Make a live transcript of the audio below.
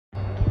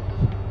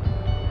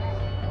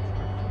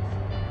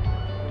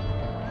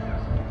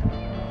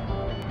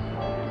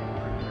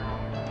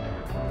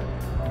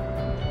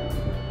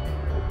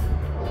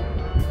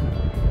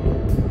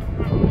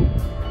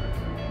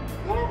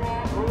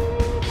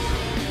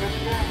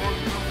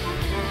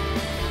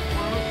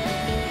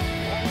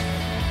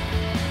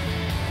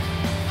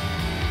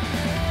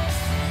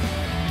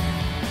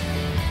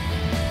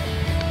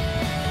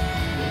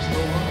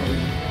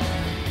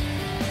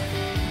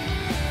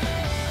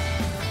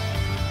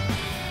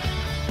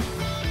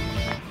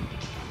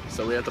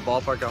So we're at the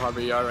ballpark at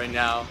Harbor Yard right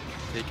now,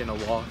 taking a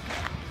walk,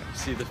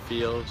 see the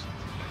field.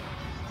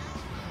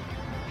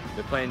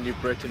 They're playing New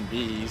Britain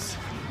Bees.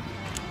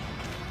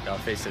 I'll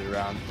face it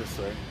around this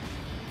way.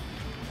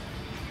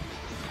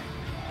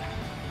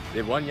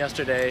 They won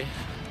yesterday,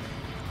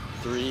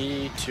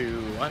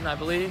 3-1, I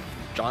believe.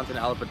 Jonathan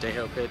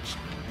Alapatejo pitched,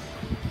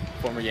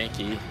 former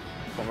Yankee,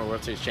 former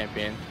World Series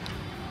champion.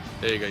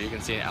 There you go, you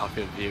can see an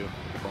outfield view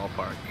of the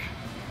ballpark.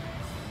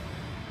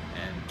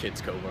 And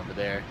Kids Cove over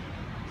there.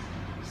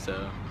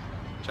 So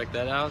check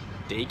that out.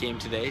 Day game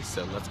today,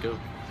 so let's go.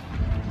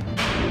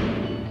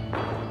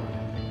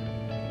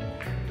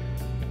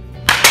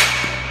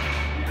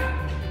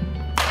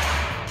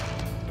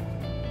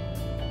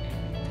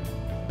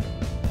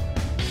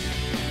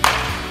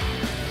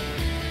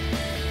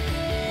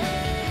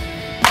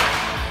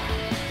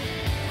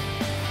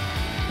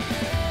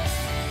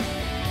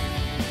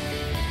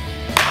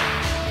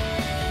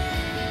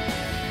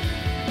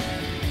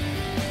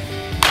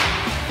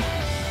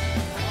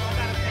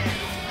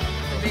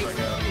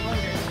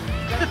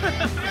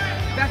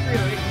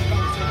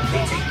 They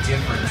take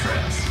different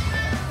trips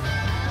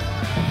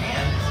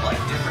and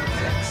like different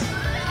picks.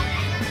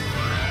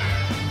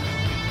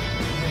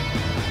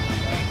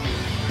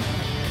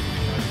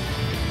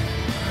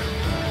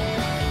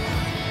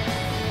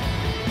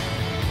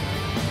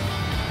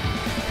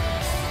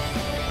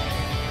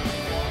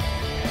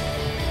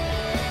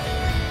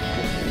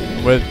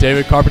 With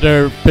David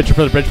Carpenter, pitcher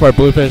for the Bridgeport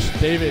Bluefish.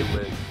 David.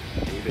 With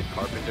David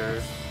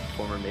Carpenter,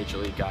 former Major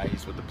League guy.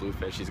 He's with the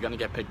Bluefish. He's gonna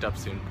get picked up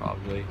soon,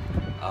 probably.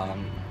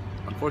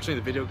 Unfortunately,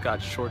 the video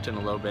got shortened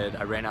a little bit.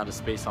 I ran out of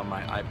space on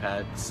my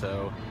iPad,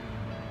 so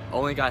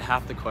only got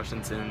half the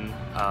questions in,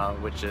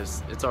 which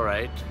is, it's all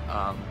right.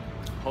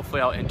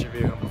 Hopefully I'll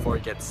interview him before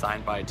he gets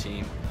signed by a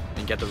team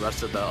and get the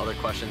rest of the other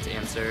questions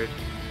answered.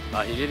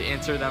 He did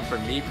answer them for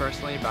me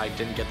personally, but I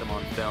didn't get them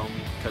on film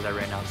because I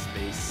ran out of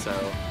space, so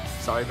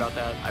sorry about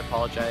that. I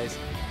apologize.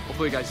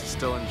 Hopefully you guys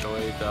still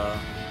enjoy the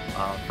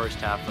first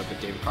half of the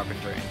David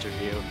Carpenter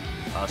interview.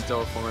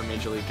 Still a former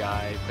Major League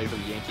guy, played for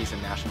the Yankees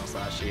and Nationals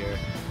last year.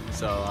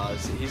 So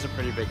he's a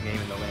pretty big name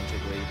in the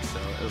Atlantic League, so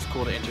it was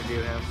cool to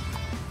interview him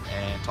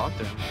and talk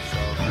to him. So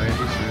Pretty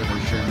sure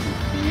there shouldn't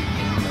be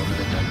hanging over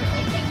the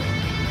dugout.